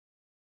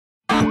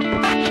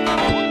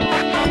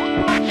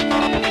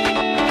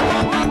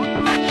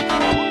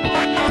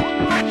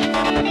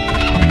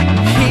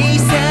He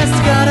says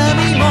there's gotta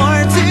be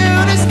more to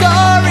the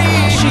story.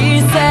 She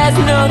says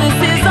no, this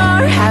is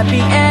our happy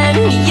end.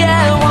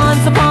 Yeah,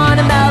 once upon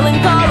a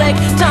melancholic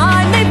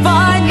time they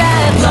find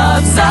that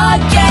love's a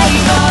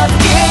game of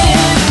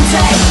give and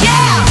take.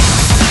 Yeah!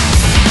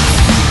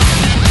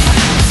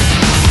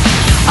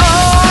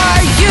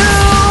 Are you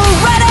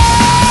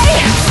ready?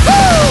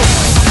 Woo!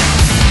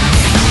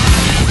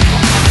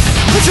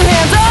 Put your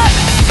hands up!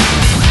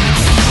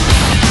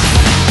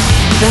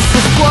 This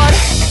is what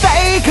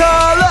they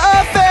call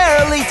a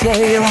fairy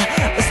tale,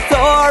 a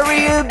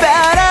story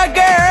about a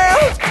girl.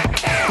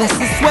 This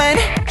is when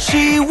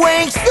she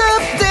wakes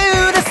up to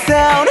the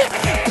sound,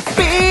 the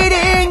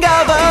beating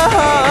of a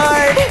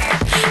heart.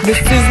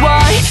 This is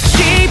why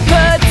she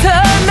puts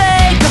her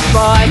makeup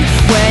on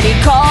when he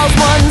calls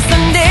one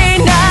Sunday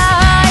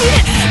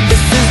night.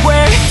 This is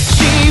where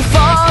she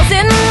falls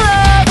in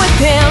love with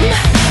him,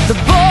 the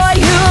boy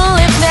who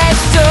lives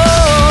next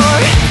door.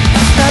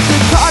 At the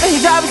party he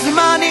drives the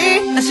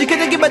money, and she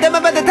couldn't give a damn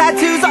about the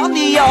tattoos on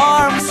the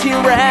arms he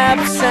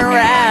wraps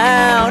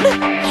around.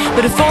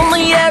 But if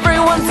only every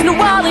once in a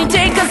while he'd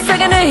take a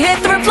second to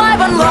hit the reply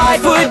button,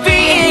 life would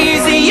be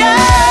easier.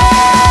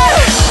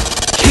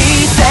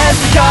 He says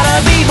there's gotta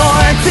be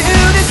more to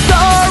the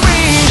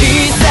story.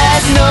 She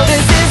says no,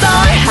 this is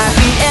our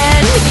happy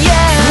end.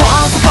 Yeah,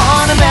 Once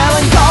upon a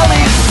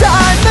melancholy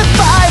time to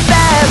find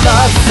that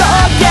love's a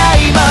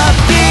game of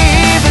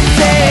give and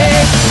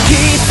take.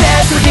 He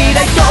says where did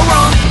I go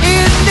wrong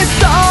in this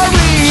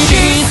story?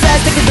 she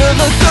says take a good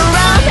look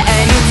around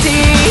and you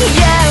see.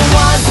 Yeah,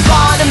 once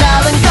upon a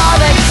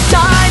melancholic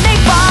time they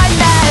find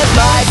that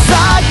life's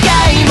a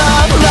game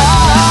of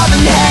love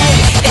and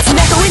hate. It's an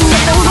echo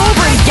and all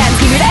over again.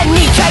 Scream it at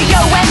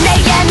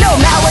N-E-K-O-N-A-N. No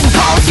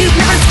melancholic, you've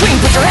never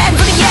screamed. Put your hands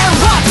in the air and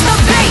rock to the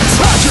beat.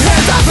 Put your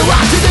hands off the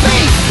rock to the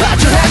beat. Put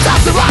your hands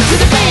off the rock to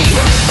the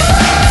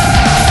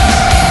beat.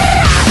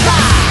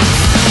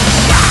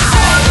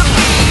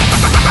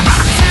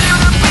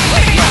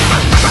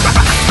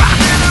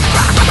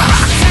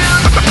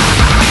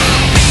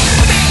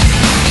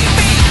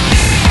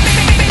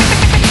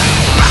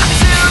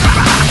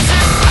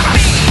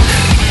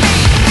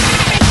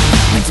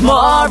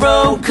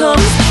 Tomorrow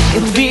comes,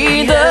 it'll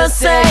be the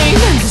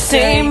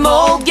same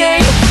old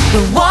game.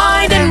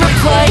 Rewind and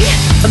replay,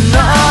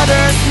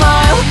 another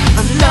smile,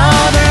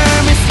 another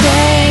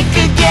mistake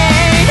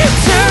again.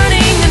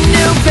 Turning a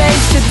new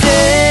page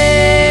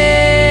today.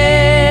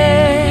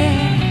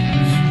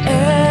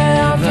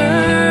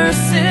 Ever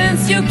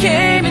since you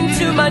came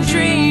into my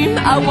dream,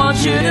 I want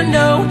you to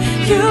know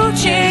you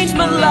changed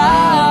my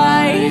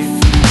life.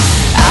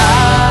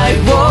 I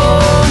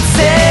won't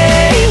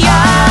say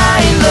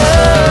I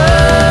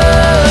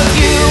love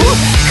you,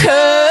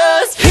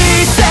 'cause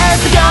He says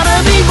there's gotta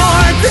be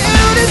more to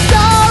the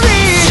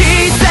story. she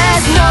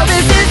says no,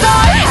 this is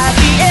our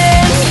happy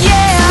end.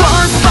 Yeah,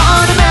 Once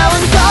upon a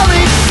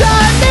melancholy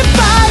time to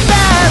find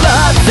that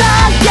love's a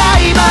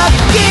game of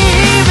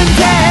give and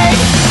take.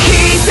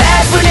 he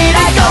says where did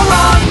I go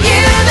wrong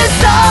in the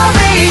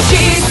story?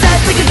 She says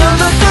take a good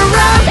look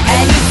around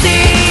and you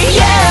see.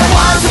 Yeah,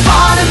 once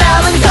upon a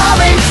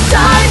melancholy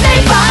time they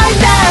find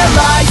that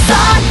life's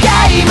a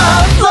game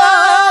of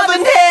love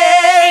and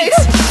hate.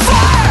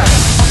 Fire!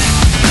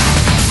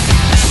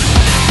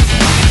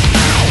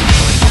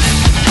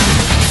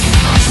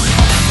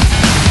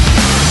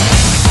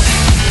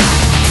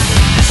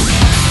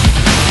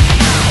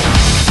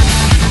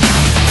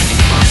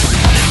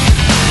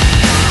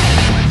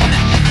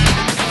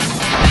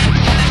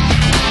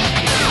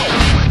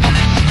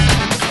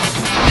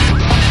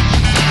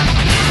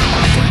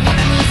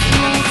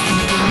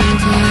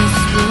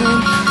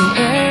 The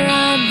air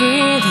I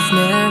breathe has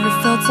never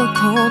felt so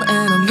cold,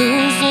 and I'm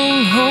losing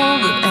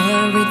hold of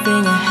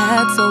everything I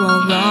had, so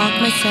I'll rock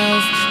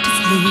myself to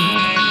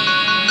sleep.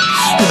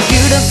 Her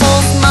beautiful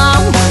smile